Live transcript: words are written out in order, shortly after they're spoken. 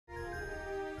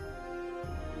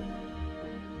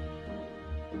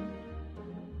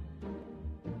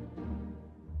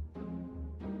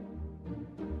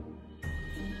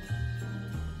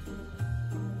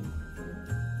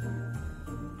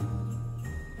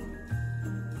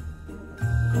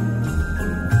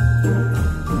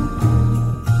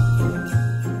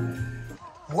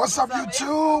What's up,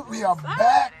 YouTube? We are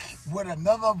back with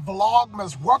another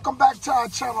Vlogmas. Welcome back to our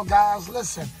channel, guys.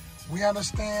 Listen, we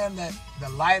understand that the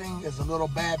lighting is a little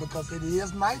bad because it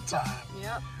is nighttime.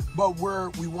 Yep. But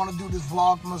we want to do this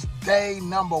Vlogmas day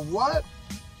number what?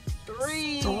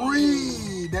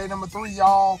 3. Day number 3,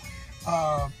 y'all.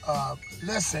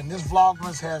 Listen, this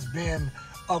Vlogmas has been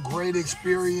a great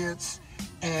experience,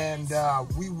 and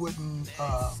we wouldn't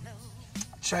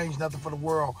change nothing for the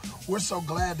world. We're so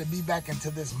glad to be back into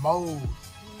this mode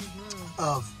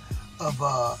of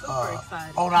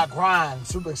on our grind.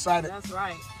 Super excited. That's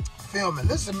right. Filming.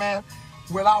 Listen, man,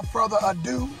 without further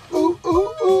ado, we're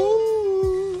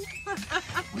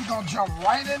gonna jump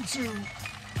right into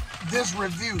this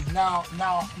review. Now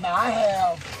I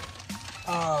have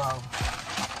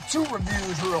 2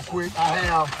 reviews real quick. I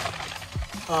have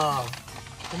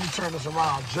let me turn this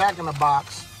around. Jack in the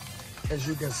Box, as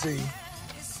you can see.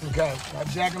 Okay, got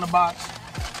Jack in the Box.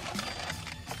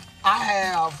 I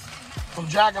have from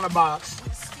Jack in the Box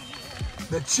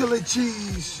the chili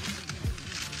cheese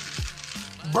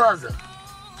burger.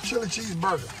 Chili cheese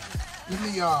burger. Let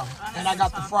me and I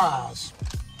got the fries.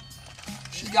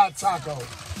 She got tacos.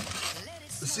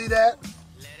 You see that?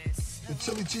 The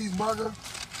chili cheese burger.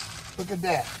 Look at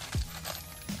that.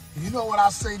 You know what I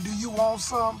say? Do you want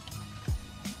some?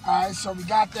 All right, so we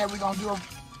got that. We're gonna do a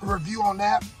review on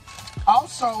that.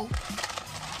 Also,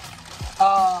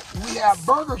 we have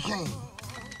Burger King.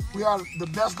 We are the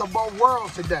best of both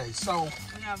worlds today. So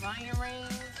we have onion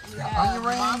rings. We got have onion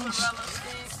rings, mozzarella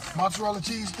sticks. Mozzarella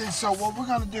cheese sticks. So what we're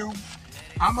gonna do,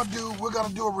 we're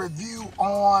gonna do a review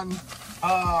on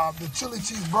the chili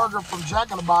cheese burger from Jack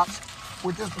in the Box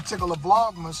with this particular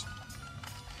Vlogmas,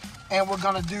 and we're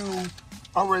gonna do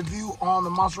a review on the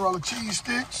mozzarella cheese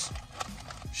sticks.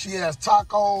 She has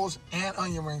tacos and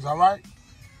onion rings. All right.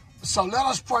 So let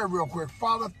us pray real quick.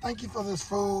 Father, thank you for this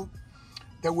food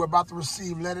that we're about to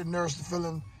receive. Let it nourish the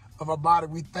feeling of our body.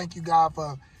 We thank you, God,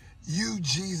 for you,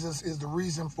 Jesus, is the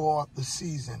reason for the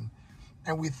season.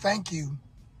 And we thank you.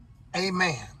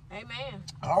 Amen. Amen.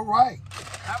 All right.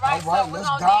 All right, so let's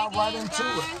dive right into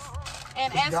it.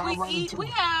 And as we eat, we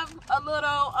have a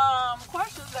little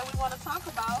questions that we want to talk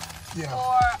about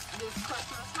for this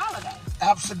Christmas holiday.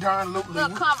 Absolutely.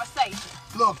 Little conversation.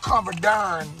 Little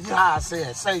conversation. You know how I say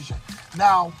it, station.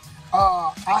 Now,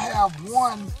 I have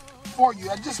one for you.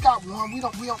 I just got one. We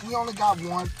only got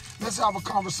one. Let's have a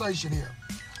conversation here.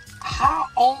 How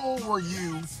old were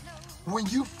you when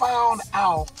you found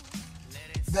out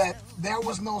that there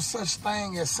was no such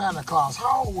thing as Santa Claus?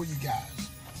 How old were you guys?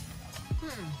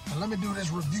 And let me do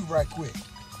this review right quick.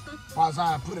 While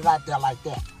I put it out there like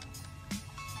that.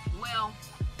 Well,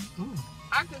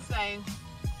 I can say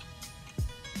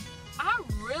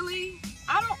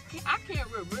I can't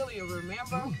really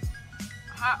remember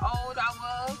how old I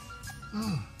was,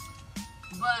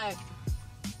 but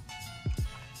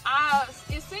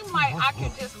it seemed like I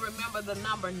could just remember the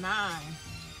number 9.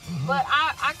 But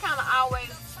I kind of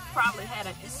always probably had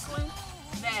an inkling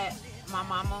that my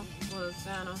mama was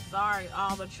Santa. Sorry,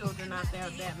 all the children out there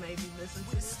that maybe listen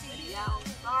to this video.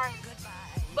 Sorry.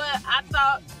 But I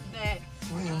thought that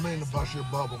we didn't mean to bust your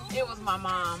bubble. It was my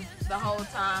mom the whole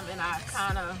time, and I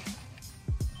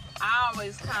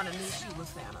always kind of knew she was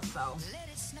Santa. So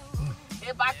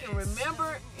if I can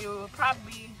remember, it would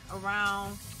probably be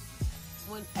around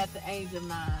at the age of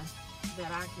 9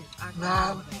 that I could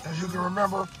 9, as you can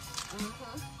remember.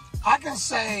 I can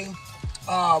say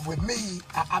with me,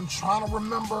 I'm trying to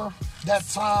remember that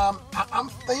time. I'm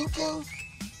thinking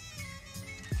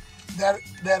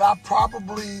that I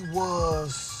probably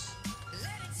was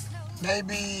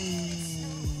maybe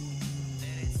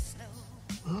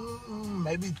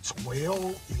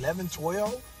 11,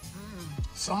 12,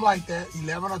 something like that,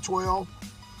 11 or 12.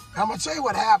 I'm gonna tell you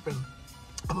what happened.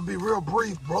 I'm gonna be real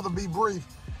brief, brother. Be brief.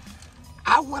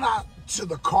 I went out to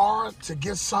the car to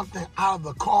get something out of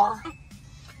the car,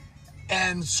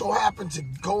 and so happened to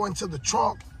go into the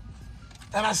trunk,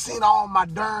 and I seen all my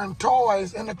darn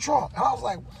toys in the trunk. And I was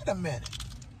like, wait a minute.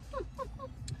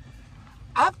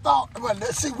 I thought, well,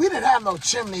 see, we didn't have no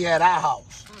chimney at our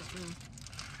house.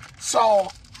 So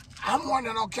I'm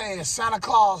wondering, okay, is Santa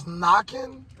Claus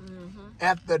knocking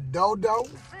at the dodo?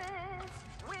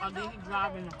 Or did he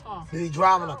drive in a car? Did he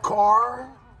drive in a car?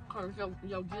 Because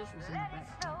your gift was in the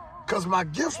back. Because my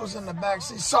gift was in the back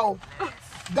seat. So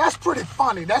that's pretty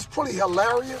funny. That's pretty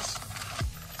hilarious.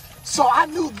 So I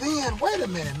knew then, wait a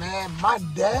minute, man, my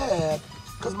dad,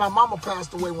 because my mama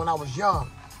passed away when I was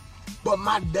young, but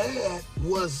my dad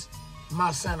was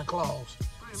my Santa Claus.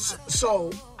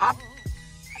 So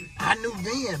I knew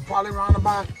then, probably around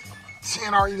about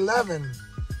 10 or 11,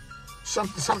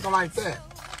 something like that.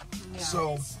 Yeah.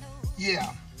 So,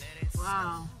 yeah.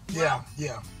 Wow. Yeah,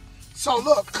 yeah. So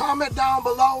look, comment down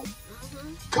below.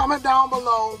 Comment down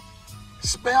below.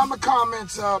 Spam the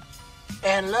comments up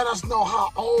and let us know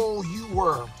how old you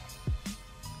were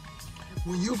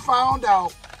when you found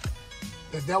out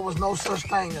that there was no such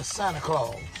thing as Santa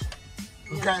Claus.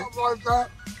 Okay? Something like that.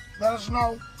 Let us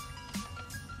know.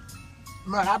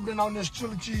 Man, I've been on this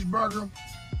chili cheeseburger.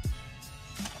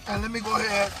 And let me go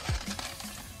ahead.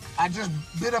 I just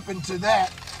bit up into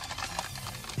that.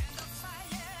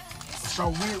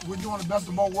 So we're doing the best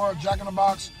of both worlds. Jack in the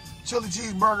Box chili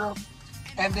cheeseburger.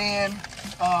 And then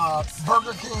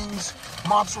Burger King's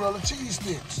mozzarella cheese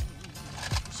sticks.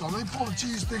 So let me pull the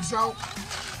cheese sticks out.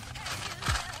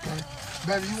 Okay.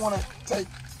 Baby, you want to take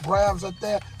grabs at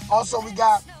that? Also, we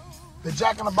got the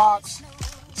Jack in the Box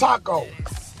taco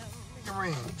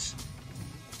rings.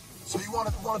 So you want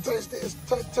to taste this?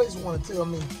 Taste one and tell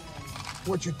me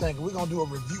what you think. We're going to do a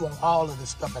review on all of this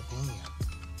stuff at the end.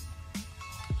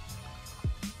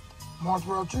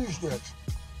 Mozzarella cheese sticks.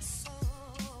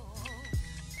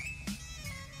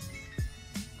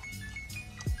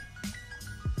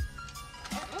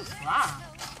 It's dry.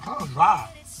 How dry?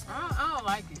 I don't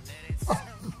like it.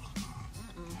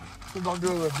 We're going to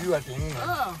do a review at the end.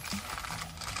 Oh.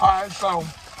 All right, so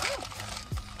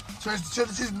it's the chili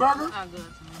cheeseburger. Not good to me.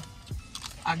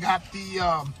 I got the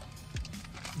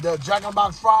Jack in the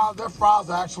Box fries. Their fries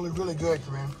are actually really good,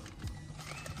 man.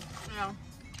 Yeah.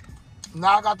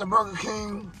 Now I got the Burger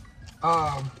King,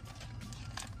 the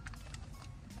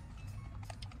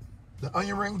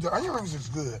onion rings. The onion rings is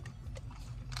good.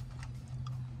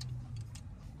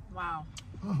 Wow.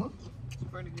 It's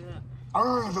pretty good.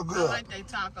 Onion rings are good. I like they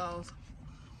tacos.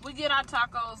 We get our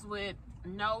tacos with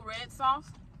no red sauce.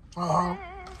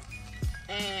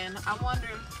 And I wonder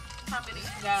how many of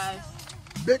you guys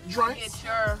Big drinks. get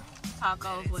your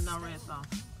tacos with no red sauce.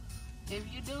 If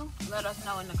you do, let us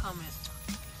know in the comments.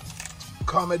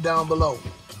 Comment down below.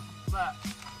 But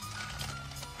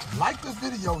Like this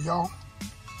video, y'all.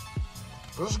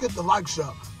 Let's get the likes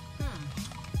up.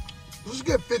 Let's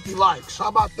get 50 likes. How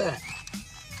about that?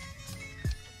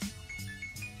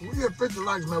 If we get 50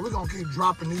 likes, man, we're going to keep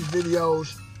dropping these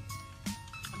videos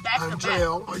back to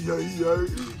until... back.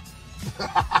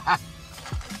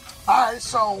 All right,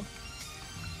 so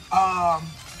we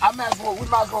might as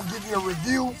well give you a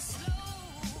review.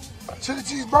 Chili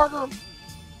cheeseburger,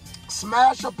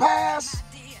 smash or pass.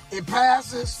 It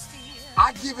passes.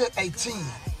 I give it a 10.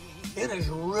 It is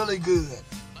really good.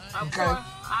 Of course,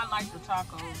 I like the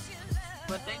tacos.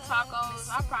 But they tacos,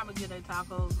 I probably give they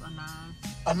tacos a 9.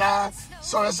 A 9.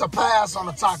 So it's a pass on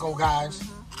the taco, guys.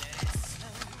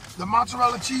 The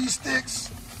mozzarella cheese sticks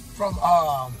from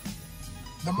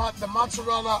the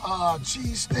mozzarella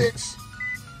cheese sticks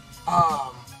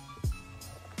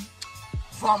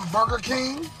from Burger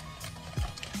King.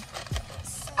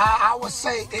 I would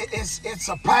say it's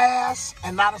a pass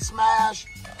and not a smash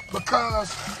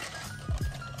because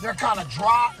they're kind of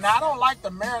dry. Now I don't like the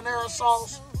marinara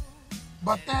sauce,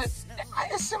 but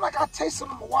it seemed like I tasted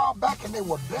them a while back and they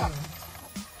were better.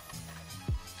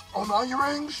 On the onion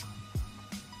rings,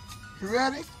 you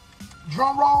ready?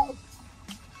 Drum roll.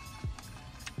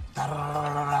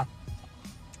 Da-da-da-da-da.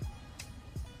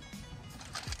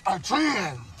 A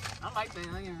 10. I like the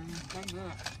onion rings. They're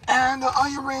good. And the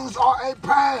onion rings are a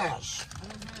pass.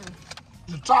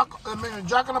 The Jack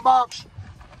in the Box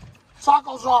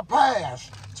tacos are a pass.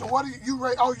 So what do you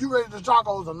rate? Oh, you rated the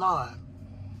tacos a 9.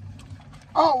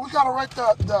 Oh, we gotta rate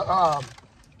the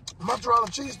mozzarella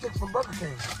cheese sticks from Burger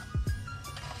King.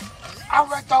 I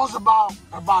rate those about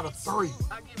a 3.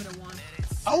 I give it a 1.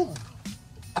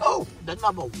 Oh, the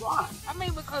number 1. I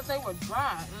mean, because they were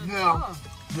dry. Yeah.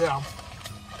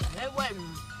 They wasn't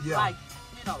like,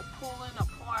 pulling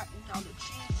apart, the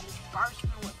cheese just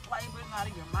bursting with flavors out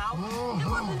of your mouth. It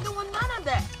wasn't doing none of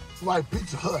that. Like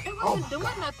Pizza Hut. It wasn't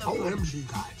doing nothing. OMG,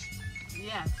 guys.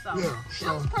 Yeah, so it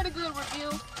was a pretty good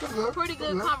review. Pretty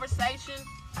good conversation.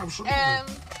 Absolutely. And,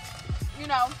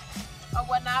 or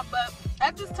whatnot. But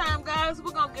at this time, guys,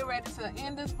 we're going to get ready to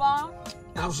end this vlog.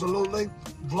 Absolutely.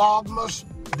 Vlogmas,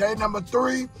 day number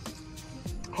 3.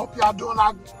 Hope y'all doing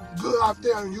good out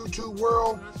there in YouTube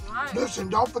world. That's right. Listen,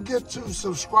 don't forget to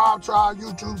subscribe to our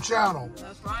YouTube channel.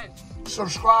 That's right.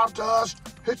 Subscribe to us.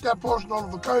 Hit that post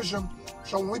notification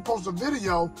so when we post a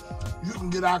video, you can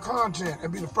get our content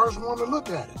and be the first one to look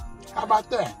at it. How about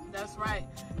that? That's right.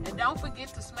 And don't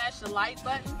forget to smash the like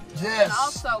button. Yes. And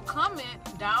also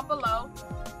comment down below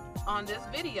on this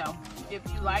video if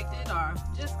you liked it or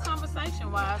just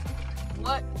conversation-wise.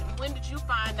 when did you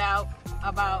find out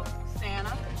about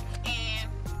Santa? And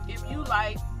if you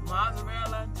like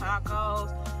mozzarella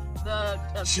tacos,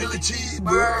 the chili cheese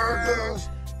burgers,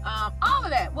 all of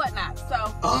that, whatnot.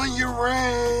 So onion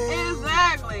rings.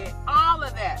 Exactly, all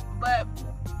of that. But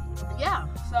yeah,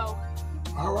 so.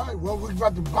 All right, well, we're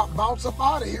about to bounce up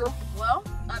out of here. Well,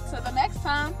 until the next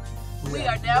time, we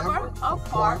are never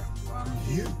apart from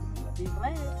you. Be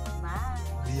blessed. Bye.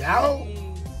 Be out.